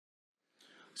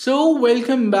So,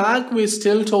 welcome back. We're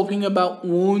still talking about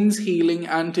wounds, healing,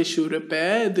 and tissue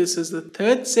repair. This is the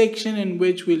third section in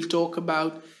which we'll talk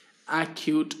about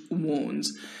acute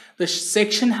wounds. The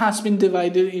section has been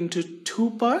divided into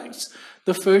two parts.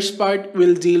 The first part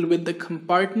will deal with the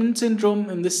compartment syndrome,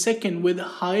 and the second with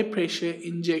high pressure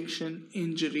injection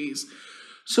injuries.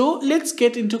 So, let's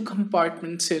get into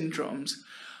compartment syndromes.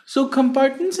 So,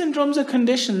 compartment syndromes are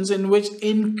conditions in which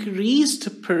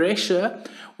increased pressure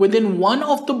within one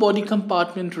of the body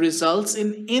compartment results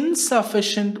in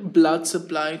insufficient blood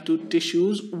supply to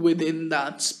tissues within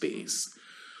that space.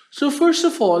 So, first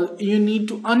of all, you need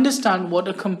to understand what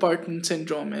a compartment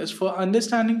syndrome is. For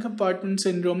understanding compartment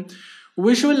syndrome,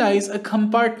 visualize a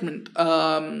compartment.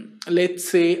 Let's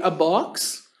say a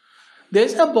box.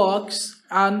 There's a box,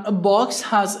 and a box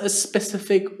has a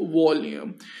specific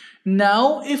volume.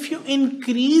 Now, if you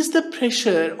increase the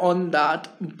pressure on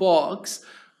that box,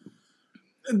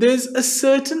 there's a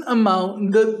certain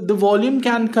amount, the volume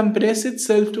can compress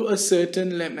itself to a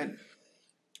certain limit.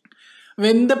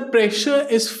 When the pressure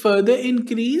is further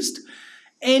increased,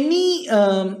 any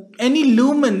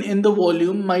lumen in the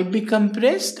volume might be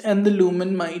compressed and the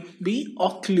lumen might be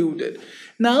occluded.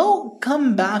 Now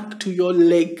come back to your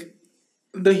leg,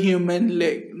 the human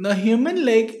leg. The human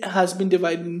leg has been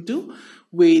divided into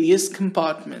various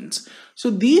compartments. So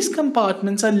these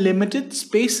compartments are limited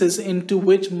spaces into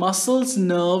which muscles,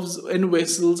 nerves, and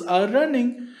vessels are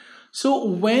running. So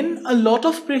when a lot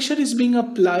of pressure is being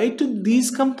applied to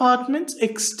these compartments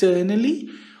externally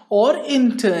or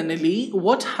internally,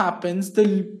 what happens?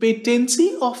 The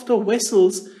patency of the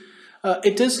vessels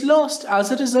it is lost. As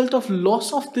a result of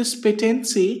loss of this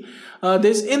patency,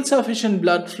 there's insufficient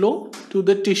blood flow to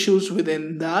the tissues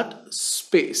within that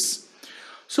space.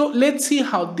 So let's see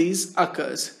how these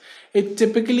occurs. It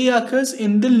typically occurs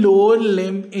in the lower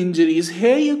limb injuries.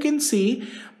 Here you can see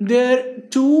there are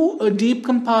two deep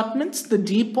compartments, the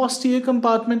deep posterior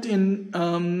compartment in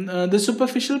the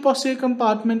superficial posterior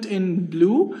compartment in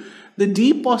blue, the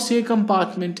deep posterior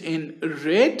compartment in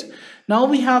red. Now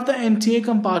we have the anterior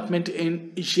compartment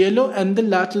in yellow and the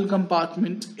lateral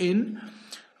compartment in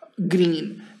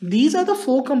green. These are the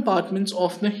four compartments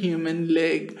of the human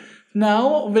leg.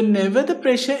 Now, whenever the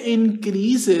pressure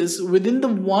increases within the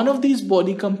one of these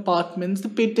body compartments, the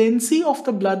patency of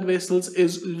the blood vessels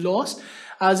is lost.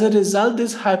 As a result,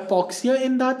 there's hypoxia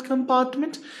in that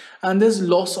compartment and there's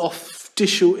loss of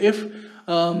tissue. If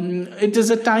it is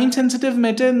a time-sensitive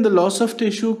matter, and the loss of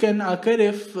tissue can occur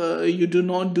if you do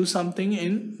not do something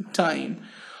in time.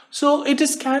 So it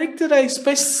is characterized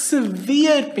by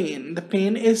severe pain. The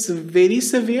pain is very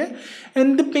severe,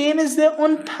 and the pain is there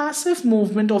on passive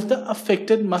movement of the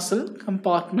affected muscle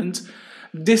compartments.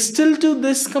 Distal to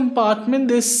this compartment,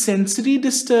 there's sensory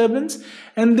disturbance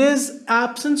and there's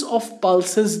absence of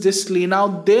pulses distally. Now,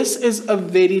 this is a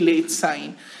very late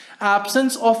sign.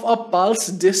 Absence of a pulse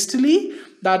distally,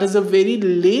 that is a very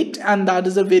late and that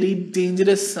is a very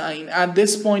dangerous sign. At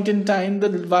this point in time, the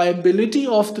viability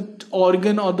of the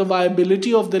organ or the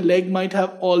viability of the leg might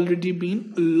have already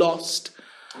been lost.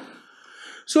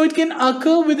 So it can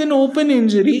occur with an open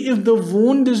injury if the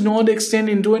wound does not extend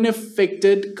into an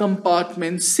affected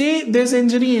compartment. Say there's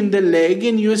injury in the leg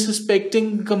and you're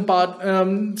suspecting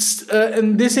and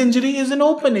this injury is an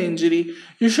open injury.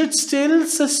 You should still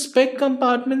suspect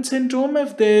compartment syndrome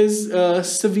if there's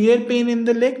severe pain in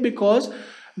the leg, because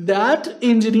that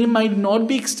injury might not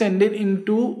be extended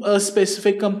into a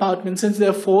specific compartment. Since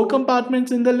there are four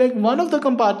compartments in the leg, one of the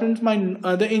compartments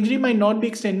the injury might not be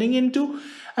extending into,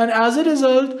 and as a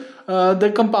result,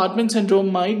 the compartment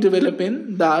syndrome might develop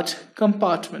in that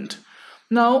compartment.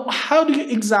 Now, how do you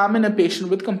examine a patient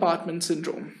with compartment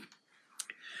syndrome?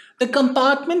 The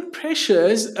compartment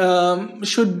pressures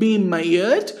should be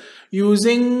measured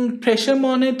using pressure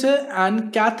monitor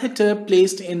and catheter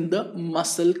placed in the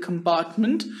muscle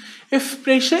compartment. If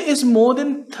pressure is more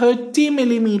than 30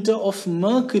 millimeter of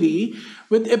mercury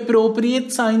with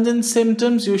appropriate signs and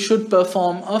symptoms, you should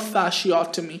perform a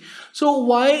fasciotomy. So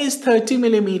why is 30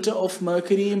 millimeter of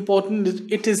mercury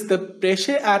important? It is the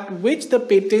pressure at which the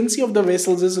patency of the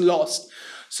vessels is lost.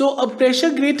 So a pressure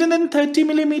greater than 30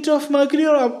 millimeter of mercury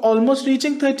or almost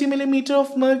reaching 30 millimeter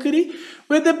of mercury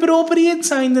with appropriate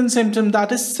signs and symptoms,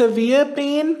 that is severe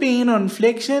pain, pain on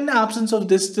flexion, absence of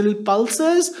distal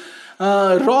pulses,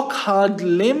 rock hard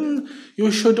limb,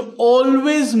 you should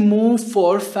always move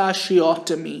for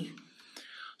fasciotomy.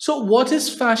 So what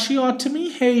is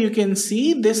fasciotomy? Here you can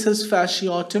see this is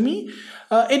fasciotomy.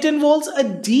 It involves a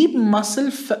deep muscle,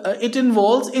 it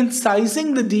involves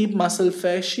incising the deep muscle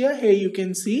fascia. Here you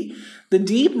can see the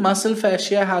deep muscle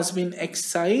fascia has been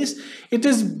excised, it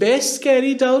is best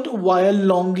carried out via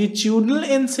longitudinal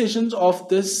incisions of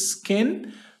the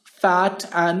skin, fat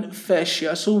and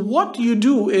fascia. So what you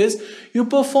do is you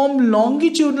perform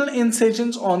longitudinal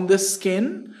incisions on the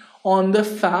skin, on the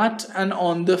fat and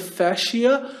on the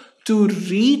fascia to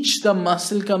reach the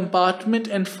muscle compartment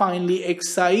and finally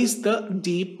excise the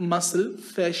deep muscle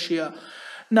fascia.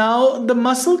 Now the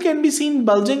muscle can be seen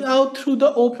bulging out through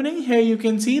the opening. Here you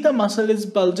can see the muscle is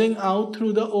bulging out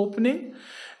through the opening.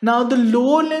 Now the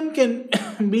lower limb can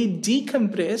be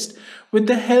decompressed with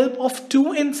the help of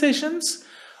two incisions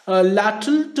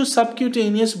lateral to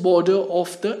subcutaneous border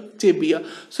of the tibia.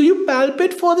 So you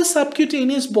palpate for the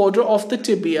subcutaneous border of the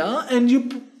tibia and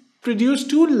you produce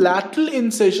two lateral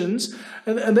incisions,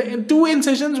 the two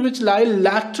incisions which lie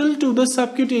lateral to the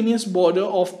subcutaneous border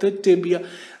of the tibia.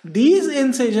 These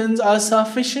incisions are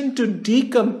sufficient to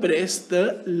decompress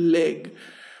the leg.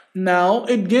 Now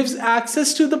it gives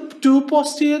access to the two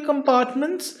posterior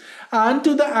compartments and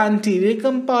to the anterior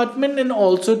compartment and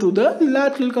also to the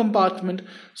lateral compartment.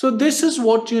 So this is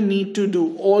what you need to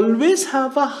do. Always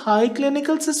have a high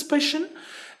clinical suspicion.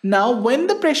 Now when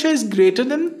the pressure is greater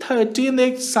than 30 and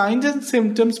the signs and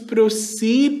symptoms,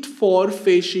 proceed for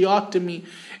fasciotomy.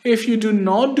 If you do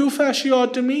not do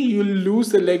fasciotomy, you will lose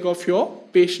the leg of your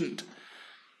patient.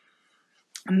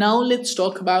 Now let's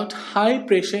talk about high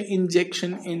pressure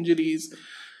injection injuries.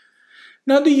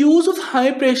 Now the use of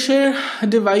high pressure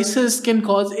devices can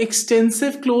cause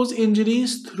extensive close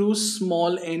injuries through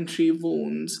small entry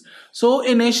wounds. So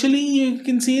initially you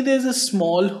can see there's a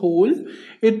small hole.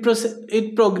 It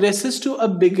progresses to a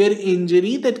bigger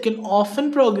injury that can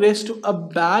often progress to a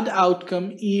bad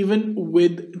outcome even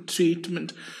with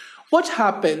treatment. What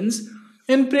happens?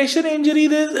 In pressure injury,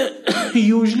 there's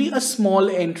usually a small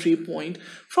entry point.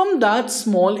 From that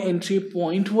small entry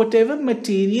point, whatever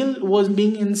material was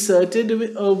being inserted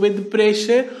with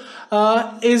pressure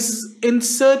is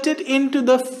inserted into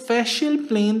the fascial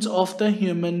planes of the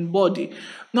human body.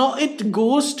 Now it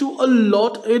travels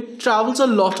a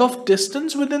lot of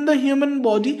distance within the human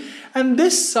body, and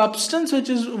this substance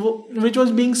which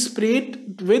was being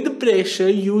sprayed with pressure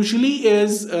usually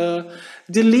is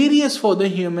deleterious for the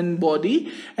human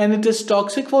body and it is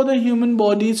toxic for the human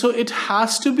body, so it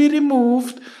has to be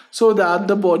removed so that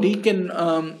the body can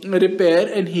repair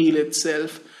and heal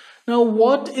itself. Now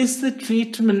what is the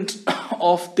treatment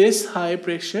of this high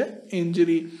pressure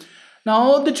injury?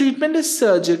 Now the treatment is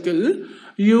surgical.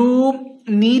 You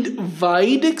need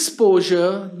wide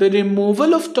exposure, the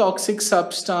removal of toxic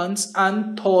substance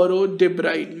and thorough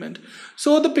debridement.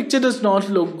 So the picture does not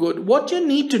look good. What you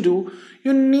need to do,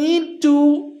 you need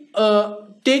to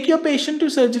take your patient to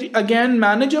surgery. Again,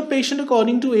 manage your patient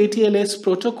according to ATLS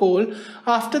protocol.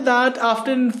 After that,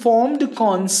 after informed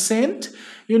consent,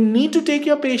 you need to take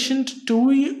your patient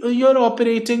to your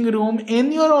operating room.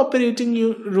 In your operating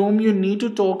room, you need to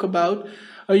talk about,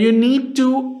 you need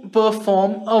to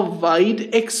perform a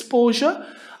wide exposure.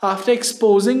 After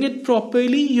exposing it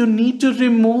properly, you need to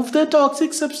remove the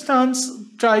toxic substance,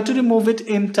 try to remove it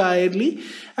entirely,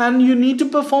 and you need to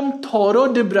perform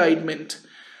thorough debridement,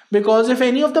 because if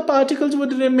any of the particles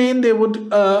would remain, they would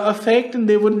affect and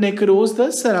they would necrose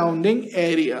the surrounding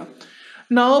area.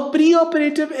 Now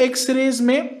pre-operative x-rays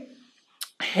may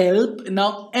help.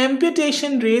 Now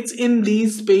amputation rates in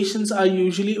these patients are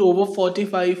usually over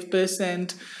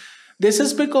 45%. This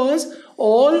is because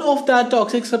all of that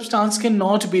toxic substance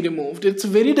cannot be removed. It's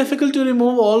very difficult to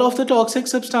remove all of the toxic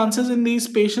substances in these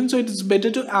patients, so it is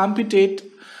better to amputate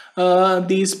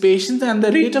these patients, and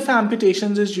the rate of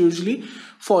amputations is usually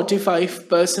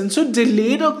 45%. So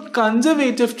delayed or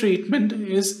conservative treatment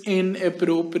is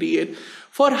inappropriate.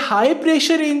 For high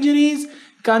pressure injuries,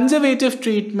 conservative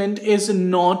treatment is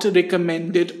not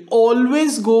recommended.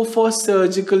 Always go for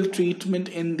surgical treatment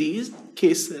in these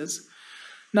cases.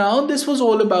 Now this was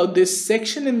all about this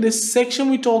section. In this section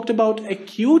we talked about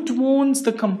acute wounds,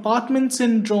 the compartment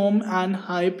syndrome and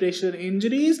high pressure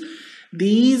injuries.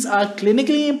 These are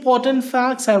clinically important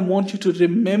facts I want you to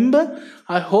remember.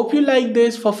 I hope you like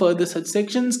this. For further such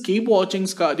sections, keep watching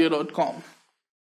sqadia.com.